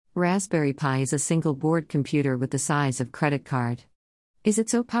Raspberry Pi is a single board computer with the size of credit card. Is it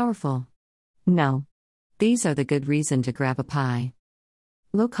so powerful? No. These are the good reason to grab a Pi.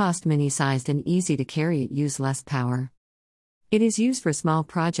 Low-cost, mini-sized and easy to carry, it use less power. It is used for small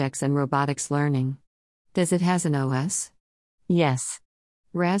projects and robotics learning. Does it has an OS? Yes.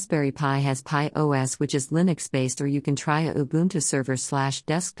 Raspberry Pi has Pi OS, which is Linux-based, or you can try a Ubuntu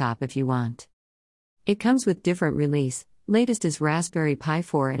server/desktop if you want. It comes with different release. Latest is Raspberry Pi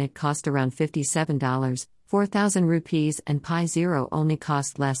 4 and it cost around $57, 4,000 rupees, and Pi Zero only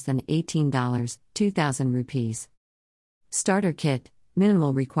cost less than $18, 2,000 rupees. Starter kit,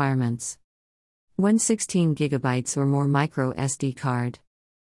 minimal requirements. 116 GB or more micro SD card.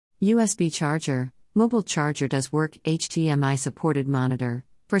 USB charger, mobile charger does work, HDMI supported monitor,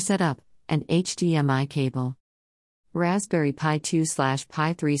 for setup, and HDMI cable. Raspberry Pi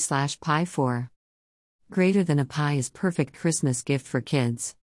 2/Pi 3/Pi 4. Greater than a Pi is perfect Christmas gift for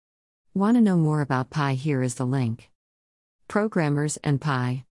kids. Want to know more about Pi? Here is the link. Programmers and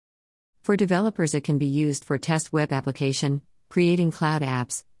Pi. For developers, it can be used for test web application, creating cloud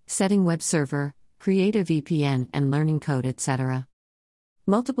apps, setting web server, create a VPN and learning code, etc.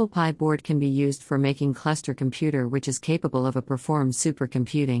 Multiple Pi board can be used for making cluster computer which is capable of a perform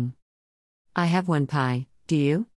supercomputing. I have one Pi, do you?